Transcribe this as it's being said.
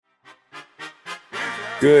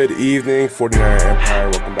Good evening, 49er Empire.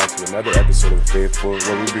 Welcome back to another episode of The Faithful,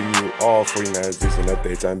 where we bring you all 49ers news and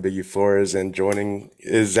updates. I'm Biggie Flores, and joining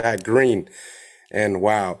is Zach Green. And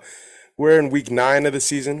wow, we're in week 9 of the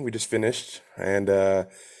season. We just finished, and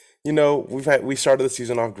we started the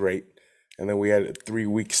season off great, and then we had a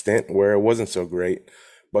 3-week stint where it wasn't so great.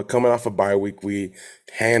 But coming off a bye week, we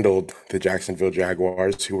handled the Jacksonville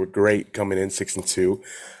Jaguars, who were great coming in 6-2.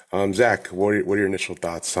 Zach, what are your initial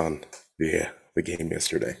thoughts on the game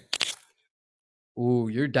yesterday? Ooh,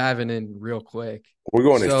 you're diving in real quick. We're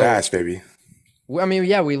going in So, fast, baby.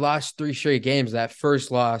 yeah, we lost 3 straight games. That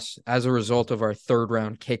first loss as a result of our third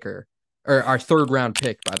round kicker or our third round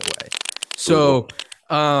pick, by the way. Brutal. So,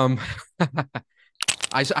 um,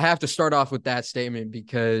 I have to start off with that statement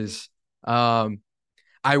because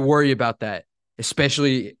I worry about that,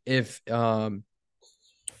 especially if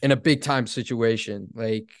in a big time situation.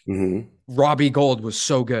 Like hmm Robbie Gold was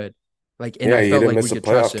so good. And Yeah, I he felt didn't like we miss a could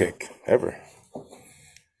trust playoff him. kick ever.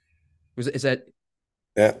 Is that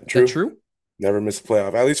Yeah, that true. true? Never missed a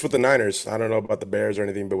playoff. At least with the Niners. I don't know about the Bears or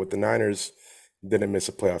anything, but with the Niners, didn't miss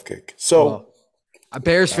a playoff kick. So, Well,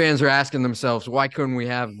 Bears fans are asking themselves, why couldn't we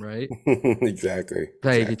have him, right? exactly,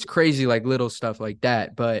 Like it's exactly. crazy, like little stuff like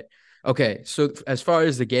that. But okay, so as far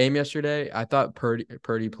as the game yesterday, I thought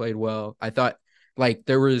Purdy played well. I thought like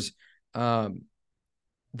um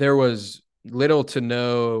there was little to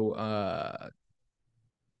no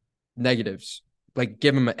negatives. Like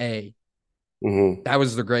give him an A. hmm That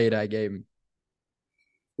was the grade I gave him.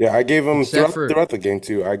 Yeah, I gave him Except throughout for throughout the game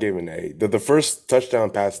too. I gave him an A. The first touchdown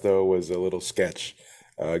pass though was a little sketch,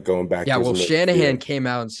 going back yeah, towards well, the middle of the Shanahan field. came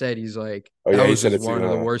out and said he's like Oh that yeah, he was said just it too, one of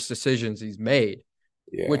the huh? worst decisions he's made,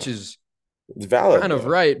 Yeah, which is it's valid kind of though.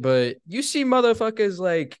 right, but you see motherfuckers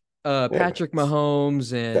like Yeah, Patrick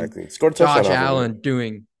Mahomes and exactly. Scored a touchdown Josh off of it. Allen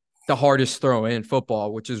doing the hardest throw in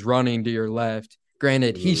football, which is running to your left.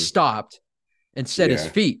 Granted, he hmm stopped and set his Yeah,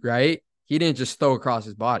 feet, right? He didn't just throw across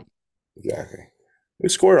his body. exactly. We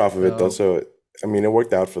scored off of it though, So, so I mean, it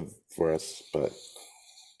worked out for us. But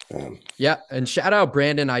um, yeah. And shout out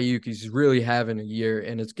Brandon Ayuk. He's really having a year,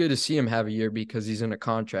 and it's good to see him have a year because he's in a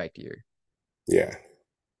contract year. yeah,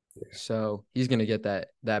 So he's going to get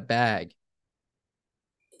that bag.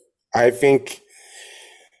 I think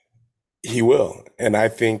he will, and I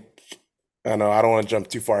think I know I don't want to jump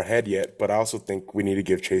too far ahead yet, but I also think we need to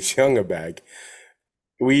give Chase Young a bag.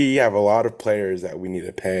 We have a lot of players that we need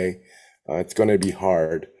to pay. It's going to be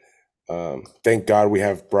hard. Thank God we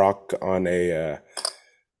have Brock on a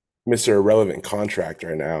Mr. Irrelevant contract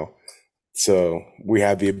right now. So we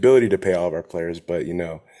have the ability to pay all of our players, but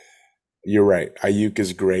you're right. Ayuk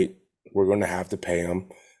is great. We're going to have to pay him.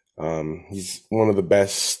 He's one of the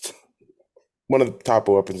top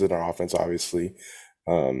weapons in our offense, obviously.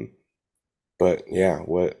 Um, but yeah,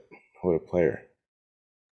 what a player.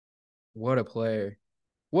 What a player.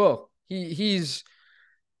 Well, he's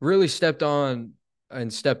really stepped on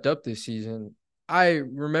and stepped up this season. I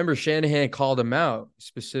remember Shanahan called him out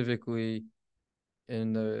specifically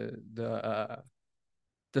in the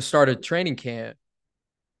start of training camp.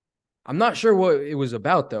 I'm not sure what it was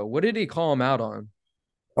about though. What did he call him out on?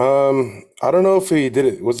 I don't know if he did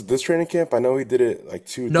it. Was it this training camp? I know he did it like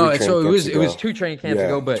two, three No, training so it camps was it was ago. 2 training camps Yeah,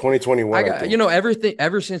 ago, but 2021, I I got think. everything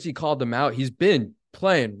ever since he called them out, he's been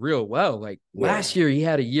playing real well. Like Yeah, last year he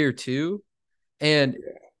had a year too. And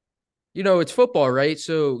yeah, it's football, right?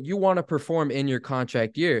 So you want to perform in your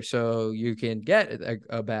contract year so you can get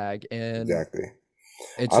a bag. And exactly.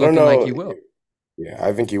 it's I don't looking like know. you will. Yeah,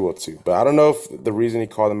 I think he will too. But I don't know if the reason he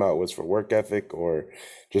called him out was for work ethic or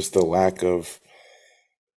just the lack of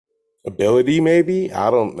ability, maybe. I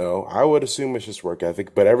don't know. I would assume it's just work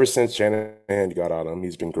ethic. But ever since Shanahan got on him,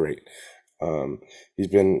 he's been great. Um, he's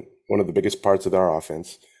been one of the biggest parts of our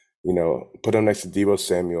offense. Put him next to Debo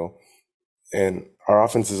Samuel, and our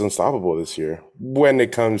offense is unstoppable this year when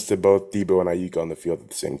it comes to both Debo and Ayuk on the field at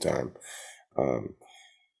the same time. Um,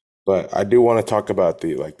 but I do want to talk about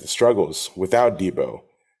the struggles without Debo.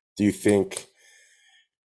 Do you think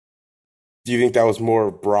do you think that was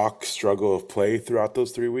more Brock's struggle of play throughout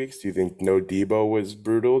those 3 weeks? Do you think no Debo was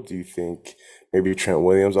brutal? Do you think maybe Trent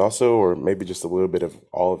Williams also, or maybe just a little bit of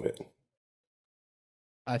all of it?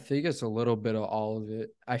 I think it's a little bit of all of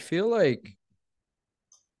it. I feel like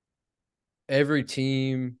every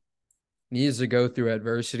team needs to go through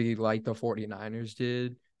adversity like the 49ers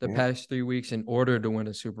did the Yeah. past 3 weeks in order to win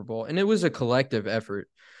a Super Bowl. And it was a collective effort.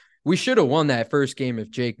 We should have won that first game if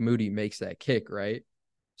Jake Moody makes that kick, right?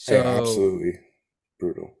 Yeah, So, absolutely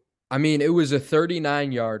brutal. I mean, it was a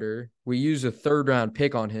 39 yarder. We used a third round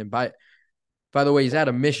pick on him. By the way, he's out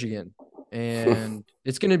of Michigan. And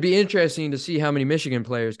it's going to be interesting to see how many Michigan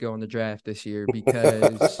players go in the draft this year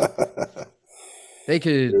because they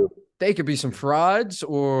could True. they could be some frauds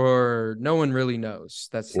or no one really knows.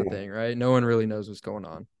 That's the Yeah, thing, right? No one really knows what's going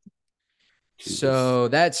on. Jesus. So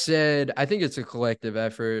that said, I think it's a collective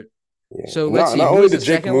effort. Yeah. So let's see, Not who only was did the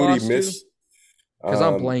Jake second Moody loss to? miss Because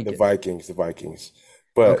I'm the blanking. Vikings.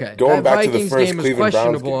 But Okay, going that back to the Vikings first game was Cleveland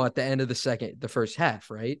Browns questionable game, at the end of the first half,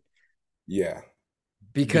 right? yeah,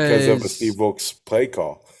 because of a Steve Because Wilkes play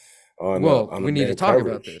call well, on a we need to man talk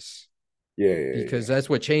about coverage. this Yeah. because that's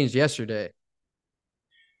what changed yesterday.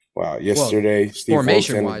 Wow. Well, Yesterday, Steve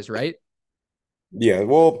Wilkes formation and wise, right? yeah,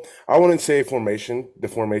 well, I wouldn't say formation. The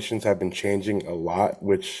formations have been changing a lot,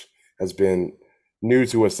 which has been new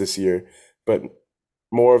to us this year, but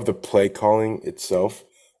more of the play calling itself.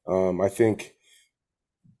 I think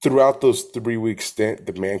throughout those 3 week stint,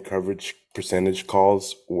 the man coverage percentage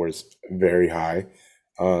calls was very high.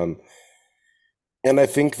 Um, and I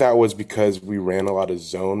think that was because we ran a lot of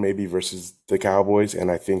zone maybe versus the Cowboys,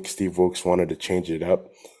 and I think Steve Wilkes wanted to change it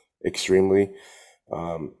up extremely.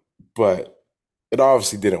 Um, but it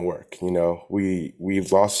obviously didn't work.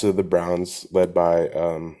 We've lost to the Browns, led by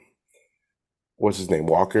what's his name,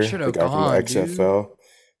 I Walker, should the have guy from the gone, dude. XFL.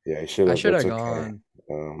 Yeah, he should I have. should That's have okay. gone.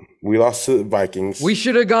 We lost to the We Vikings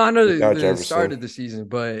should have gone to without the start Jefferson. of the season,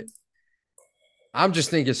 but I'm just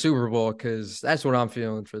thinking Super Bowl because that's what I'm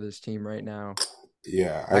feeling for this team right now.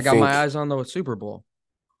 Yeah, I I got my think eyes on the Super Bowl.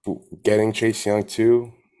 getting Chase Young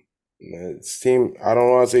too. This team, I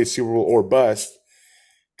don't want to say Super Bowl or bust,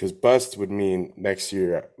 because bust would mean next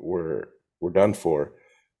year we're done for.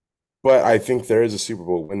 But I think there is a Super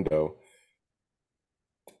Bowl window,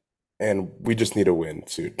 and we just need a win,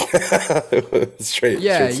 dude.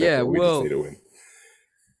 Yeah, Straight yeah. simple. We just need Well, a win.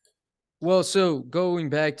 so going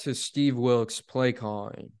back to Steve Wilkes' play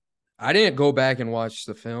calling, I didn't go back and watch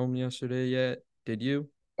the film yesterday yet. Did you?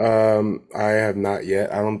 I have not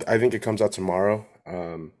yet. I don't. I think it comes out tomorrow.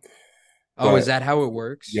 Oh, is But that how it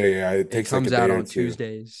works? yeah. It It takes like a comes day out or on two.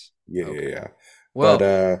 Tuesdays. Yeah, yeah, Okay. yeah. But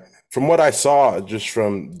Well, from what I saw just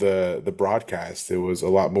from the broadcast, it was a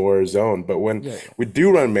lot more zone. But when yeah. we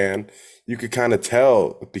do run man, you could kind of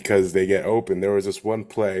tell because they get open. There was this one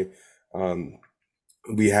play. Um,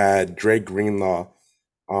 we had Drake Greenlaw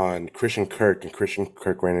on Christian Kirk, and Christian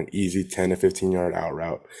Kirk ran an easy 10 to 15 yard out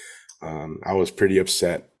route. I was pretty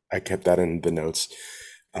upset. I kept that in the notes.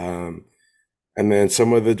 Um, and then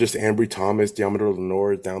some of the just Ambry Thomas, Diameter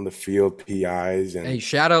Lenore down the field, PIs, Hey, and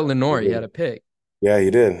shout out Lenore. He had a pick. yeah,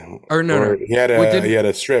 he did. Or no, Or no. What he didn't? had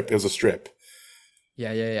a strip. It was a strip,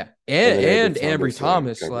 Yeah. and then And Ambry Ambry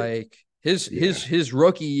Thomas Thomas, covered. like his Yeah, his his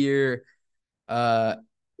rookie year. Uh,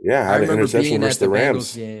 yeah, I had an remember interception being versus at the the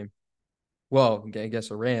Bengals Rams. game. Well, I guess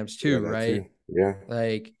the Rams Yeah, too, that right? too. Yeah,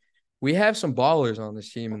 Like we have some ballers on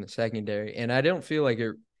this team in the secondary, and I don't feel like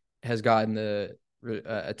it has gotten the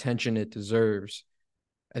attention it deserves.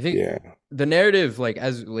 I think yeah. the narrative, like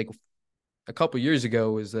as like a couple years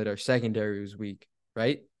ago, was that our secondary was weak,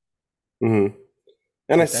 right? hmm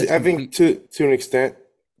And I But see. that's I think complete. to an extent,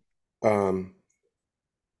 um,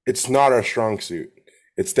 it's not our strong suit.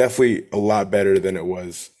 It's definitely a lot better than it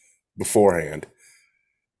was beforehand.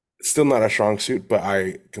 It's still not our strong suit, but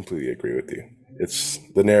I completely agree with you. It's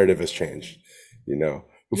the narrative has changed. You know,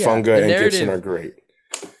 Yeah, Hufanga and Gibson are great.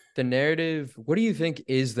 the narrative. What do you think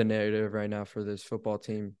is the narrative right now for this football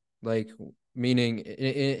team? Like, meaning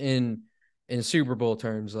in Super Bowl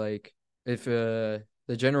terms, like if the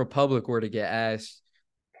general public were to get asked,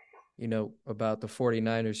 about the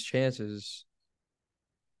 49ers chances,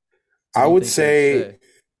 what I do you would think they'd say say?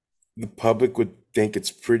 the public would think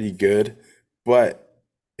it's pretty good, but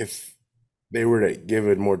if they were to give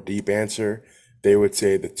a more deep answer, they would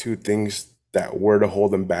say the two things that were to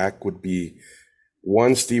hold them back would be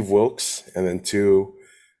one, Steve Wilkes, and then two,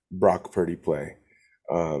 Brock Purdy play.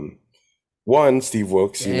 Um, One, Steve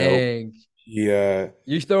Wilkes, Dang, he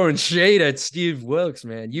you're throwing shade at Steve Wilkes,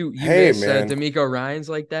 man. You hey miss man, D'Amico Ryans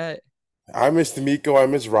like that? I miss D'Amico, I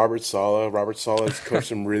miss Robert Saleh. Robert Saleh has coached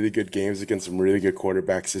some really good games against some really good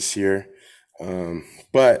quarterbacks this year.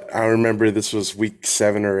 But I remember this was week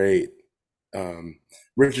 7 or 8. Um,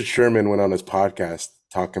 Richard Sherman went on his podcast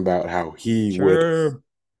talking about how Sure.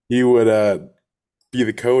 he would be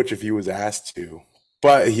the coach if he was asked to.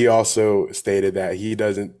 But he also stated that he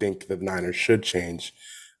doesn't think the Niners should change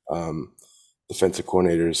um, defensive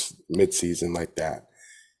coordinators midseason like that.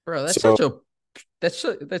 Bro, So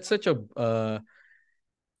that's such a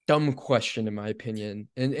dumb question in my opinion.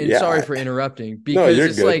 And sorry yeah, for interrupting no, because you're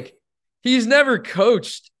it's good. like he's never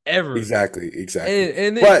coached ever. Exactly.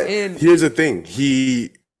 And But and here's the thing: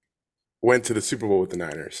 he went to the Super Bowl with the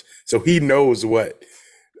Niners, so he knows what.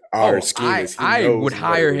 our Oh, scheme I is he I would knows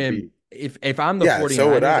what it hire would him be. if I'm the Yeah, so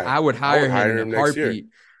would 49ers, I. I would I would hire him in hire a him next year. heartbeat,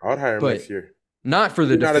 I would hire him but next year. not for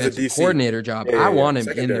the Maybe not as a defensive DC. coordinator job. Yeah, I yeah, yeah. want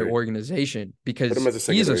him in the Secondary. organization Put him because as a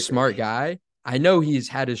he's a secondary smart coach. guy. I know he's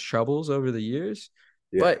had his troubles over the years,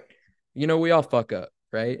 Yeah, but we all fuck up,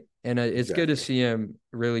 right? And it's good to exactly. see him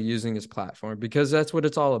really using his platform because that's what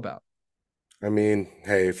it's all about. I mean,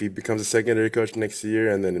 hey, if he becomes a secondary coach next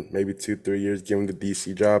year and then maybe 2, 3 years, give him the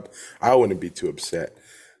DC job, I wouldn't be too upset.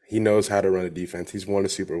 He knows how to run a defense. He's won a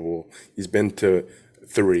Super Bowl. He's been to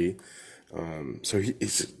three. So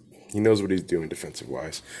he knows what he's doing defensive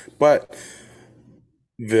wise. But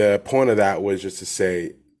the point of that was just to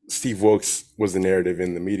say Steve Wilkes was the narrative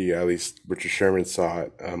in the media. At least Richard Sherman saw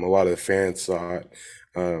it. A lot of the fans saw it.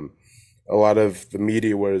 Um, a lot of the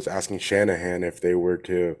media was asking Shanahan if they were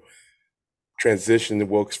to transition the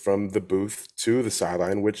Wilkes from the booth to the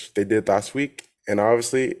sideline, which they did last week. And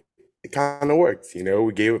obviously, it kind of worked.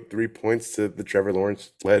 We gave up 3 points to the Trevor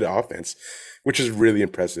Lawrence led offense, which is really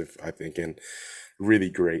impressive, I think, and really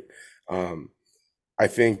great. Um, I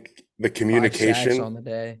think the 5 sacks on communication, the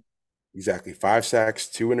day. exactly, 5 sacks,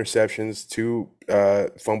 2 interceptions, two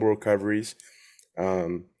fumble recoveries.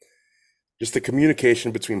 Um, just the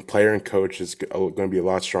communication between player and coach is going to be a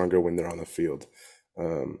lot stronger when they're on the field.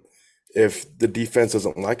 Um, if the defense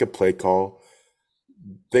doesn't like a play call,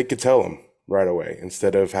 they could tell them right away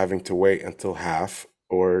instead of having to wait until half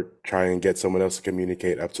or try and get someone else to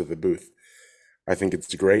communicate up to the booth. I think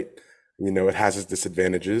it's great. It has its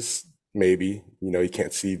disadvantages. Maybe, you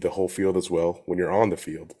can't see the whole field as well when you're on the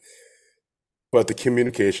field. But the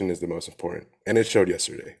communication is the most important. And it showed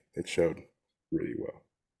yesterday. It showed really well.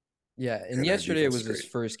 Yeah, and And our yesterday defense is was his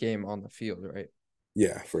great. first game on the field, right?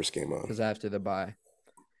 Yeah, first game on. Because after the bye,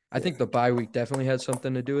 I Yeah. think the bye week definitely had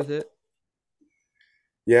something to do with it.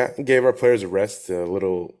 Yeah, gave our players a rest, a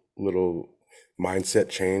little mindset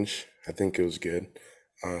change. I think it was good.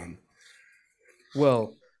 Um,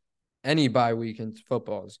 Well, any bye week in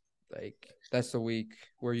football is like that's the week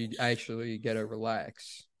where you actually get to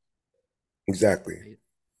relax. exactly. Right?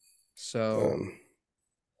 So Um,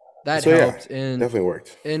 that so yeah, helped. And definitely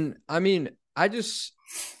worked. and I mean,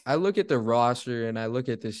 I look at the roster and I look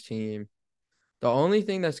at this team. The only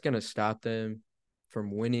thing that's gonna stop them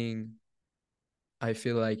from winning, I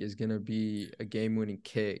feel like, is gonna be a game-winning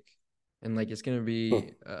kick, and like it's gonna Hmm.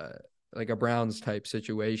 be like a Browns type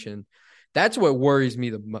situation. That's what worries me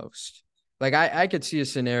the most. Like I could see a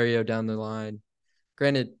scenario down the line.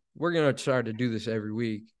 Granted, we're gonna try to do this every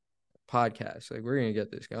week, podcast. Like we're gonna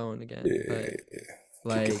get this going again, but Yeah.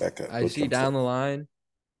 Kick it like back up. I Both see jump down start. the line,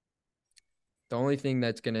 the only thing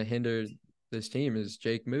that's gonna hinder this team is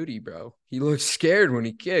Jake Moody, bro. He looks scared when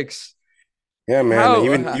he kicks. Yeah, man. How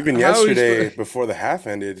Even how he's yesterday, before the half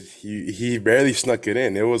ended, he barely snuck it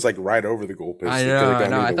in. It was like right over the goalpost. It could have I gone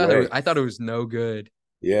know. either way. I thought it was no good.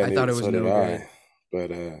 Yeah, I thought it was so did no good. I.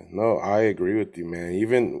 But no, I agree with you, man.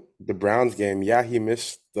 Even the Browns game, yeah, he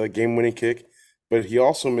missed the game-winning kick, but he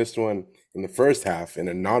also missed one in the first half in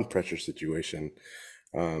a non-pressure situation.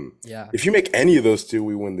 Um, Yeah. if you make any of those two,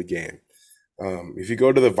 we win the game. If you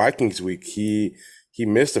go to the Vikings week, he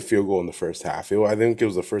missed a field goal in the first half. I think it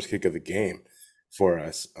was the first kick of the game for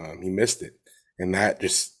us. He missed it, and that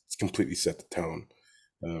just completely set the tone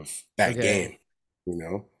of that Okay. game. You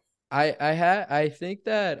know? I think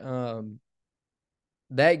that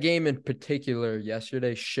that game in particular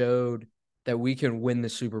yesterday showed that we can win the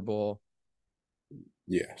Super Bowl.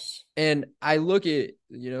 Yes. And I look at,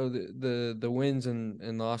 the wins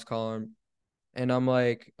and loss column, and I'm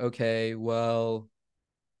like, okay, well,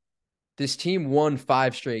 this team won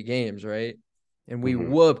 5 straight games, right? And we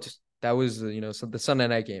Hmm. whooped. That was so the Sunday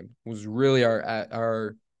night game was really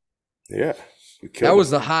our Yeah, we that killed was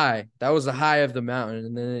them. the high. That was the high of the mountain.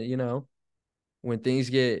 And then, when things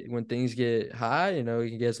get high,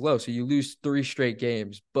 it gets low. So you lose 3 straight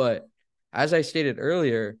games. But as I stated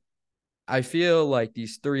earlier, I feel like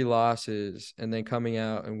these 3 losses and then coming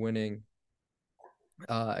out and winning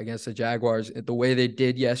against the Jaguars the way they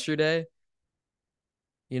did yesterday,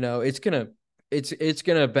 it's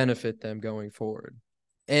gonna benefit them going forward.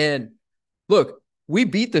 And look, we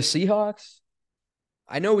beat the Seahawks.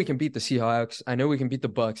 I know we can beat the Seahawks. I know we can beat the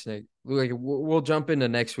Bucks. Nick. Like we'll jump into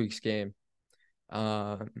next week's game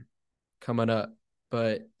um, coming up,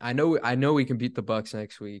 but I know we can beat the Bucks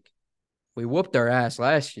next week. We whooped their ass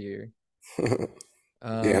last year.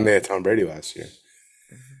 Yeah, and they had Um, Tom Brady last year.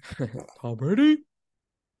 Tom Brady.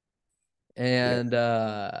 Yeah,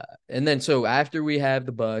 And then so after we have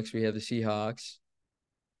the Bucks, we have the Seahawks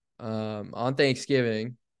on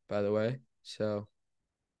Thanksgiving, by the way. So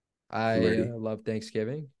I'm I ready. love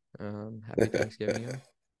Thanksgiving. Happy Thanksgiving,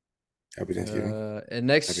 Happy Thanksgiving. And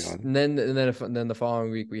Happy next, holiday. and then the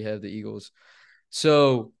following week we have the Eagles.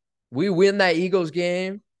 So we win that Eagles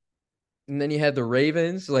game, and then you had the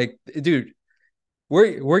Ravens. Like, dude,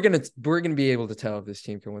 we're gonna be able to tell if this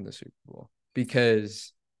team can win the Super Bowl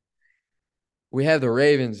because we have the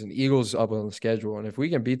Ravens and Eagles up on the schedule, and if we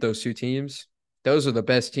can beat those two teams, those are the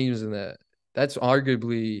best teams in the. That's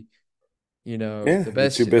arguably, Yeah, the the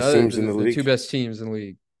two best, best teams in the the two league. best teams in the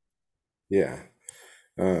league. Yeah.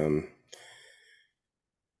 Um,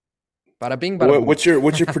 Bada bing, bada boom.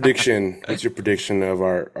 what's your prediction? What's your prediction of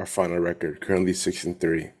our final record? Currently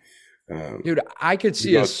 6-3. Um, Dude, I could we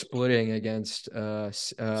see us go splitting against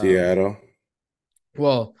Seattle.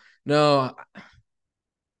 well, no,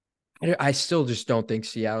 I still just don't think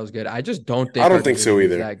Seattle's good. I just don't I think our don't think so division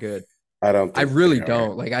is either. that good. I don't I think they really are.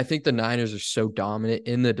 don't. Like I think the Niners are so dominant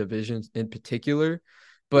in the divisions in particular,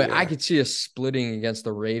 but I Yeah. could see us splitting against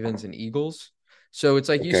the Ravens and Eagles. So it's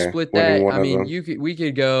like you Okay. split Winning that. one I of mean, them. we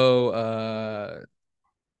could go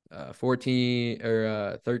 14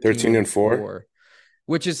 or 13 13 and and 4. 4,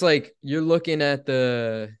 which is like you're looking at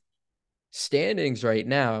the standings right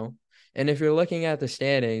now. And if you're looking at the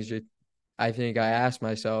standings, I think I asked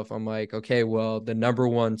myself, I'm like, okay, well, the number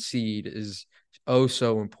one seed is oh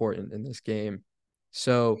so important in this game.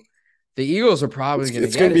 So the Eagles are probably going to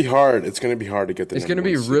It's get going to be it. hard. It's going to be hard to get the It's going number to one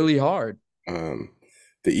be seed. really hard. Um,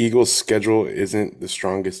 the Eagles' schedule isn't the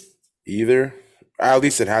strongest either. At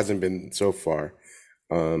least it hasn't been so far.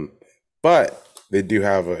 Um, but they do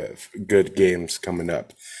have good games coming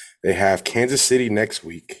up. They have Kansas City next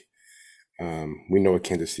week. We know what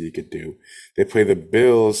Kansas City could do. They play the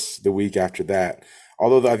Bills the week after that.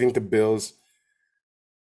 Although I think the Bills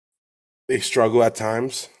they struggle at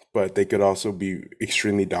times, but they could also be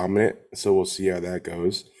extremely dominant. So we'll see how that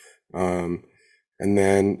goes. Um, and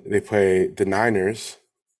then they play the Niners.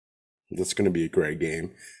 That's going to be a great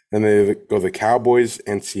game. Then they go the Cowboys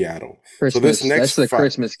and Seattle. So this Christmas. next That's the five,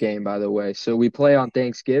 Christmas game, by the way. So we play on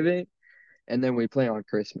Thanksgiving and then we play on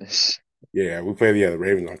Christmas yeah, we play the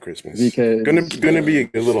Ravens on Christmas. because Gonna be a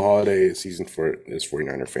good little holiday season for us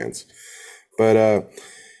 49er fans. But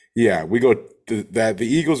yeah, we go the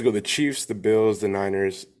Eagles go the Chiefs, the Bills, the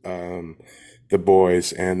Niners, the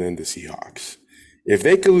boys, and then the Seahawks. If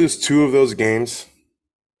they could lose two of those games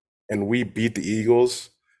and we beat the Eagles,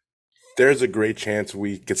 there's a great chance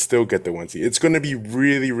we could still get the one seed. It's going to be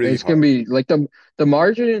really, really it's gonna hard. be like the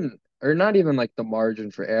margin, or not even like the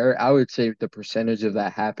margin for error. I would say the percentage of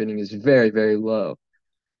that happening is very, very low.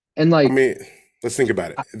 And I like mean, let's think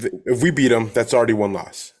about it. If we beat them, that's already one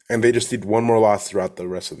loss, and they just need one more loss throughout the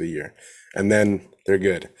rest of the year, and then they're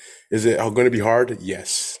good. Is it going to be hard?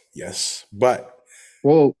 Yes, yes, but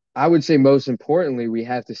well, I would say most importantly, we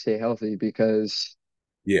have to stay healthy because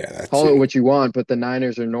yeah, that call it too. what you want, but the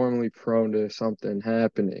Niners are normally prone to something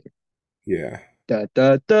happening. Yeah, Da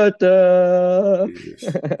da da da.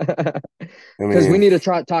 Jesus. I Because we mean, need to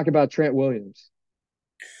talk about Trent Williams.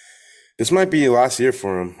 this might be last year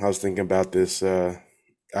for him. I was thinking about this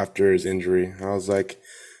after his injury. I was like,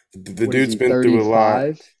 the What is dude's he, been through a lot.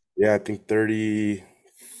 35? Yeah, I think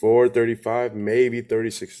 34, 35, maybe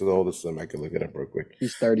 36 is the oldest of them. I could look it up real quick.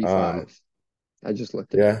 He's Um, 35. I just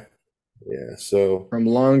looked it up. yeah, yeah. So From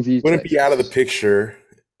Longview, wouldn't be out of the Texas. picture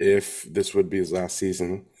if this would be his last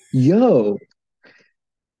season. Yo.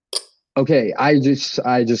 Okay,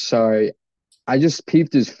 sorry. I just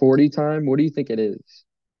peeped his 40 time. What do you think it is?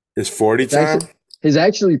 His 40 It's actually time, He's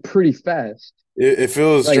actually pretty fast. if it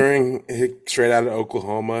was Like, during straight out of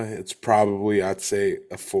Oklahoma, it's probably, I'd say,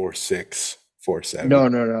 a 4.6, 4.7. no,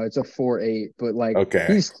 no, no. It's a 4.8, but like Okay,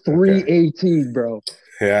 he's okay. 318, bro.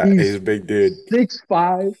 Yeah, he's He's a big dude.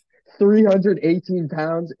 6'5", 318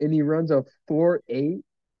 pounds, and he runs a 4.8.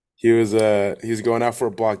 He was going out for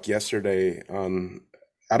a block yesterday on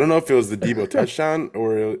I don't know if it was the Debo touchdown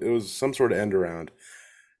or it was some sort of end around.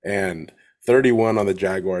 And 31 on the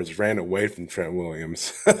Jaguars ran away from Trent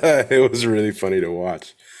Williams. It was really funny to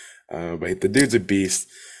watch. But the dude's a beast.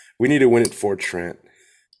 We need to win it for Trent.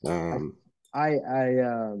 I, Um, I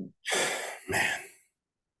man,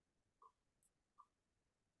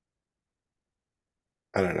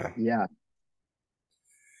 I don't know. yeah.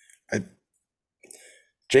 I,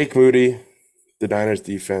 Jake Moody, the Niners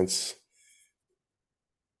defense,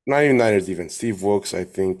 not even Niners defense. Steve Wilkes, I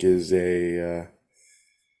think, is a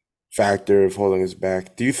factor of holding us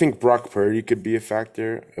back. Do you think Brock Purdy could be a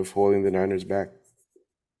factor of holding the Niners back?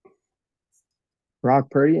 Brock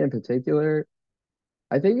Purdy in particular,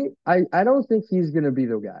 I don't think he's gonna be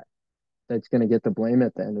the guy that's gonna get the blame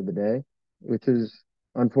at the end of the day, which is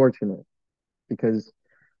unfortunate because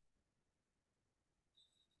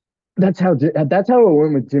that's how it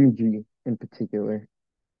went with Jimmy G in particular.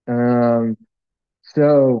 Um,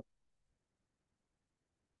 so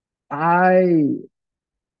I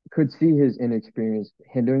could see his inexperience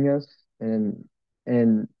hindering us and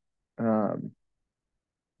um,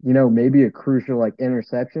 maybe a crucial like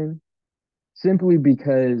interception simply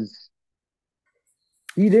because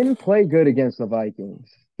he didn't play good against the Vikings.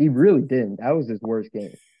 He really didn't. That was his worst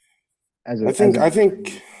game as I a as think a I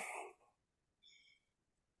think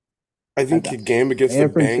I as think a the game against the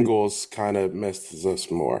San Francisco. Bengals kind of messes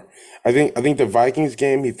us more. I think the Vikings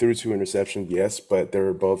game he threw two interceptions, yes, but they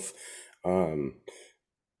were both um,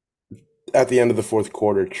 at the end of the fourth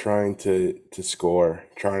quarter trying to score,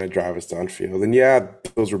 trying to drive us downfield. And yeah,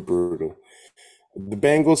 those were brutal. The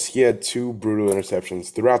Bengals, he had two brutal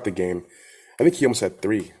interceptions throughout the game. I think he almost had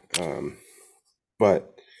three.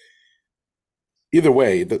 But either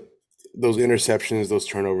way, those interceptions, those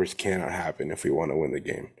turnovers cannot happen if we want to win the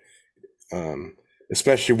game. Um,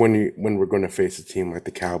 Especially when we're going to face a team like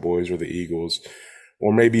the Cowboys or the Eagles,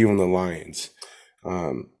 or maybe even the Lions.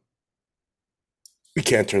 Um, we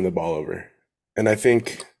can't turn the ball over, and I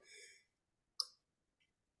think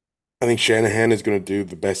Shanahan is going to do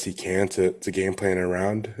the best he can to game plan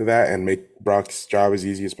around that and make Brock's job as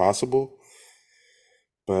easy as possible.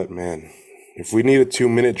 But man, if we need a 2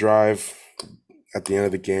 minute drive at the end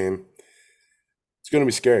of the game, it's going to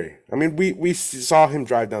be scary. I mean, we saw him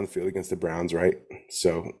drive down the field against the Browns, right?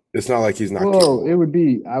 So it's not like he's not Well, it capable. would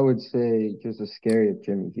be, I would say, just as scary if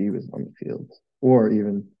Jimmy G was on the field, or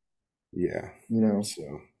even, Yeah. you know,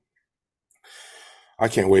 So I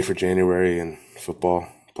can't wait for January and football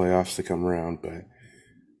playoffs to come around, but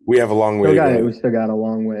we have a long way still to got it. go. We still got a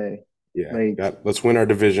long way. Yeah, Like, let's win our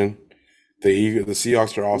division. The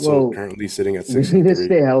Seahawks are also well, currently sitting at we six need and to three.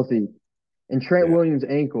 stay healthy. And Trent Yeah. Williams'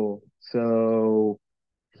 ankle. So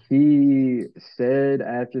he said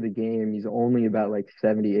after the game he's only about like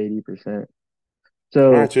 70, 80%.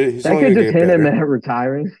 All right, So so he's that only could gonna just get hint him better. at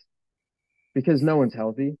retiring because no one's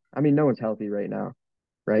healthy. I mean, no one's healthy right now,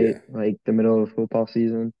 right? Yeah. Like the middle of football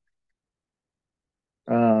season.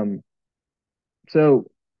 Um, so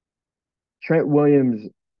Trent Williams'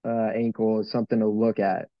 ankle is something to look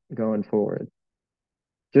at going forward,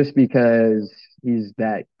 just because he's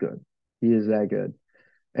that good. He is that good.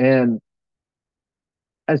 And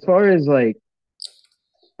as far as like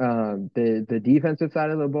the defensive side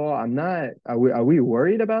of the ball, I'm not. Are we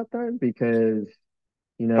worried about them? Because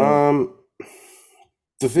you know Um,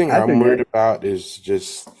 the thing after I'm worried yet, about is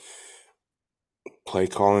just play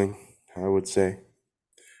calling, I would say.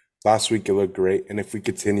 Last week it looked great, and if we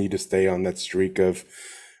continue to stay on that streak of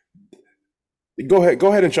go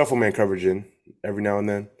ahead and shuffle man coverage in every now and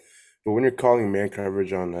then. But when you're calling man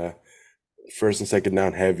coverage on first and second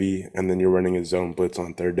down heavy, and then you're running a zone blitz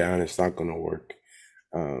on third down, it's not going to work.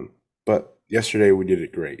 But yesterday we did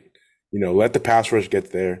it great. Let the pass rush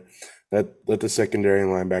get there. Let the secondary and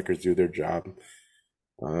linebackers do their job.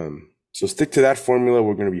 So stick to that formula.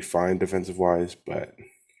 We're going to be fine defensive wise. But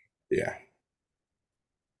yeah,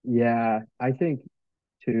 yeah, I think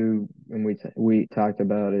too, and we talked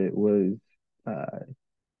about it was uh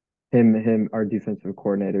our defensive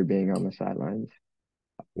coordinator being on the sidelines.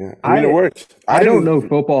 yeah. I mean, it I worked. I I don't didn't. know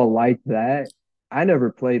football like that. I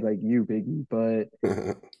never played like you, Biggie, but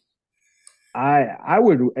I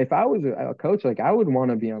would if I was a coach, like I would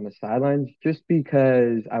want to be on the sidelines just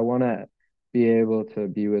because I want to be able to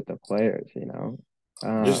be with the players.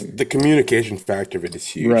 Just Um, the communication factor of it is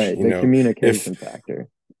huge. right, the If communication factor.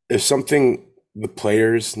 if something the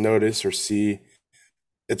players notice or see,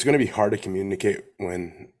 it's going to be hard to communicate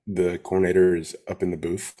when the coordinator is up in the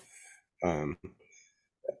booth. Um,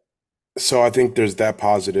 so I think there's that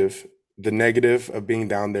positive. The negative of being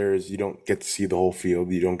down there is you don't get to see the whole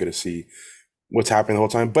field. You don't get to see what's happening the whole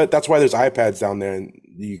time. But that's why there's iPads down there and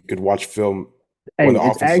you could watch film when Hey, the it's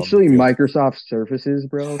offense is on the actually field. Microsoft Surfaces,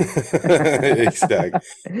 bro. Exactly.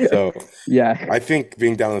 So Yeah, I think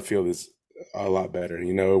being down the field is a lot better.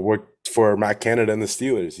 It worked for Matt Canada and the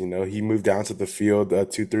Steelers. He moved down to the field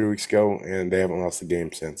 2, 3 weeks ago, and they haven't lost a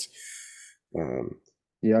game since. Um,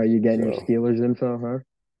 yeah. Are you getting your so Steelers info, huh?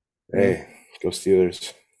 Yeah, hey, go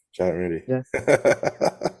Steelers! Shout out Randy. yeah,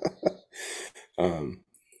 um,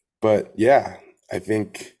 but yeah, I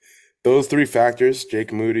think those three factors: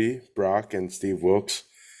 Jake Moody, Brock, and Steve Wilkes.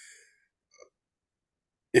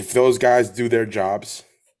 If those guys do their jobs,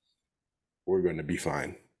 we're going to be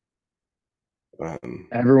fine. Um,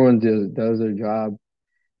 everyone does their job.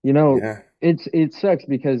 You know, yeah, it sucks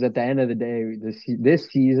because at the end of the day, this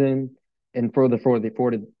season and for the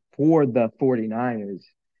 49ers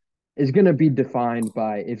is going to be defined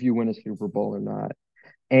by if you win a Super Bowl or not.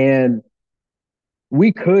 And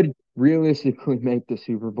we could realistically make the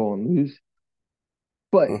Super Bowl and lose.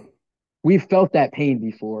 but we've felt that pain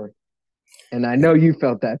before, and I know you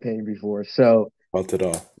felt that pain before, so Felt it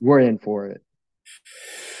all. we're in for it.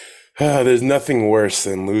 There's nothing worse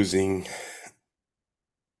than losing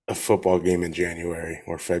a football game in January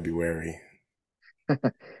or February.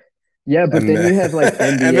 Yeah, but And then then, you have like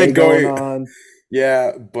and then NBA going going, on.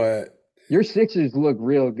 yeah, but Your Sixers look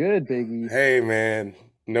real good, Biggie. hey, man,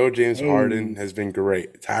 no James Harden Hey, has been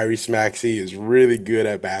great. Tyrese Maxey is really good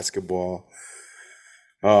at basketball.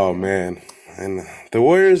 Oh yeah, man, and the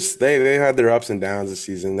Warriors they had their ups and downs this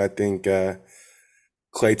season. I think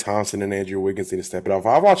Klay Thompson and Andrew Wiggins need to step it off.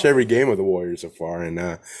 I've watched every game of the Warriors so far, and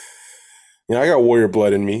I got Warrior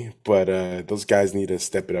blood in me, but those guys need to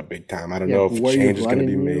step it up big time. I don't you know have if a Warrior change is blood going to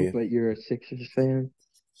be in you, made. but you're a Sixers fan.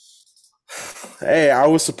 Hey, I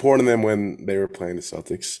was supporting them when they were playing the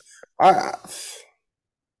Celtics. I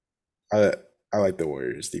I, I like the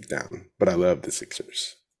Warriors deep down, but I love the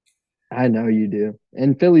Sixers. I know you do.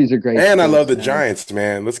 And Philly's a great And I love sports the town. Giants,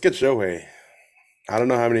 man. Let's get Shohei. I don't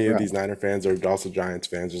know how many of Right. these Niner fans are also Giants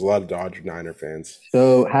fans. There's a lot of Dodger Niner fans.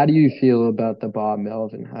 So, how do you feel about the Bob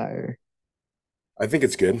Melvin hire? I think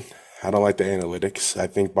it's good. I don't like the analytics. I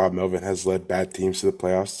think Bob Melvin has led bad teams to the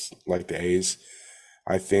playoffs, like the A's.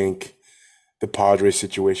 I think the Padres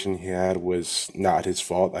situation he had was not his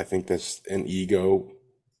fault. I think that's an ego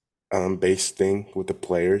based thing with the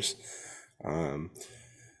players. Um,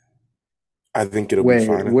 I think it'll be Wait,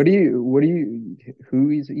 fine.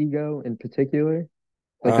 whose ego in particular?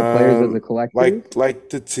 Like the players as a Um, collective? like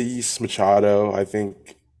Tatis Machado, I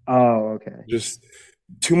think Oh, okay. just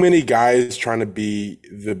too many guys trying to be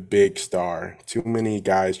the big star, too many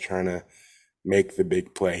guys trying to make the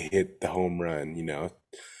big play, hit the home run,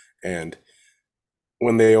 and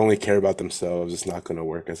when they only care about themselves, it's not going to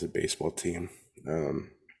work as a baseball team.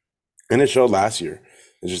 Um, and it showed last year.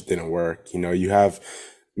 It just didn't work. You have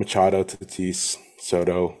Machado, Tatis,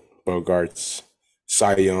 Soto, Bogarts,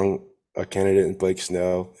 Cy Young, a candidate in Blake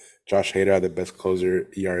Snell, Josh Hader had the best closer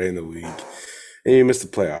ERA in the league, and you missed the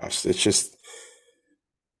playoffs. It's just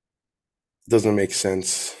doesn't make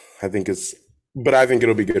sense. But I think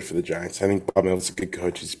it'll be good for the Giants. I think Bob Melvin's a good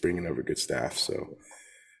coach. He's bringing over good staff. So,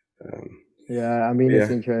 um, Yeah, I mean, it's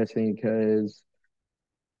yeah, interesting because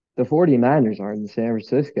the 49ers aren't in San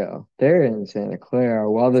Francisco. They're in Santa Clara.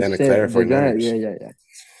 While Santa Clara The Giants, 49ers. yeah.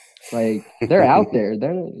 Like they're out there.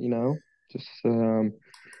 They're, just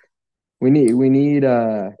we need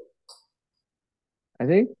I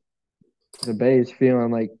think the Bay is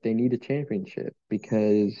feeling like they need a championship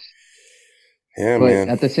because Yeah, but man.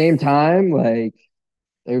 at the same time, like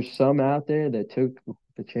there's some out there that took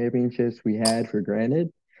the championships we had for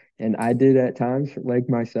granted. And I did at times like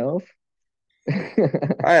myself.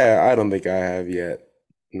 I don't think I have yet.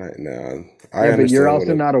 No, I Yeah, but you're understand what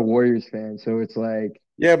also it. not a Warriors fan, so it's like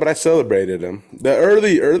Yeah, but I celebrated them. The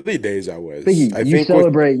early days I was. Biggie, I think with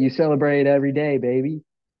you celebrate every day, baby.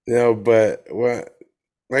 but what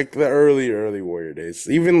like the early Warrior days.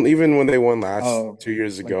 Even when they won last Oh, 2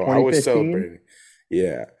 years like ago, I was 2015? celebrating.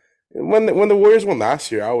 Yeah. When the Warriors won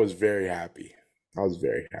last year, I was very happy. I was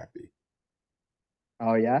very happy.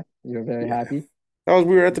 Oh yeah, you're very Yeah. happy. We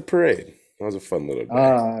were at the parade. That was a fun little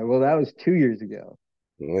day. Well, that was 2 years ago.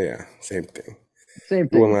 Well, yeah, same thing. Same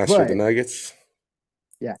Who won thing, last year? The but Nuggets?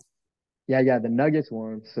 yeah, yeah. The Nuggets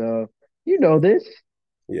won, so you know this.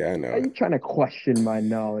 Yeah, I Why are know. you trying to question my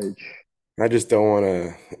knowledge? I just don't want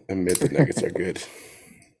to admit the Nuggets are good.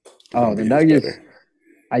 Oh, the Embiid is Nuggets. better.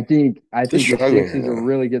 I They're think the struggling Sixers right are now.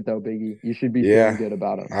 really good though, Biggie. You should be feeling Yeah, good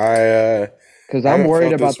about them I because I'm haven't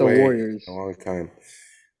worried felt about this the way Warriors. in a long time.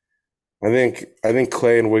 I think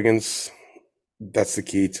Clay and Wiggins, that's the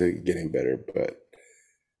key to getting better. But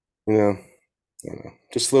you know, I don't know.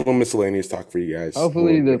 Just a little miscellaneous talk for you guys. A Hopefully,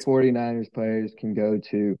 little the bit. 49ers players can go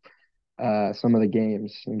to some of the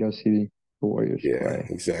games and go see the Warriors Yeah, play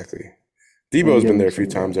exactly. and Debo's give been them there a few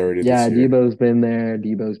some love. times already this Yeah, year. Debo's been there.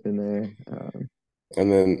 Debo's been there.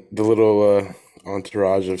 And then the little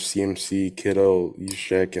entourage of CMC, Kittle,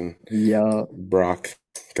 Yushek, and Yeah, Brock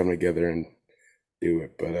come together and do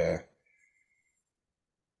it. But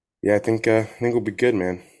yeah, I think we'll be good,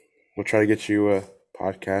 man. We'll try to get you a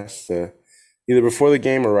podcast either before the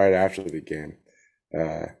game or right after the game.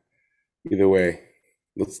 Uh, Either way,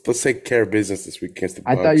 let's take care of business this week against the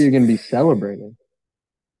I thought you Bucks. were gonna be celebrating.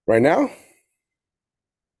 Right now,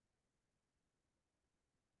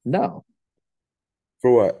 No,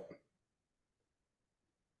 for what?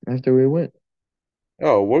 after we win.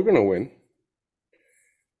 Oh, we're gonna win.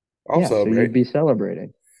 I'll Yeah, so you'd celebrate. be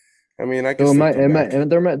celebrating. I mean, I can So still come back.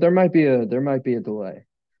 there might be a delay.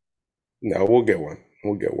 No, we'll get one.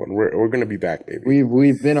 We'll get one. We're gonna be back, baby.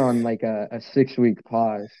 We've been on like a 6 week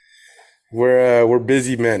pause. We're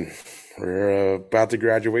busy men. We're about to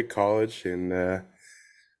graduate college, and the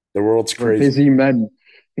world's We're crazy. busy men.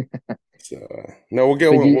 So no, we'll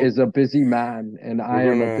get Biggie we'll, is a busy man, and I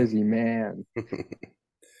we're am a gonna busy man.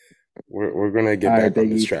 we're gonna All get right, back on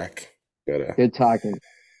this Biggie. track. But Good talking.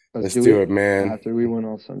 Let's let's do do it it, man. after we win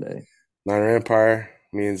on Sunday. Niner Empire.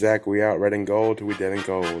 Me and Zach, we out red and gold. We dead and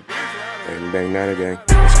gold. Bang bang, Niner gang.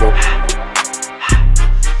 Let's go.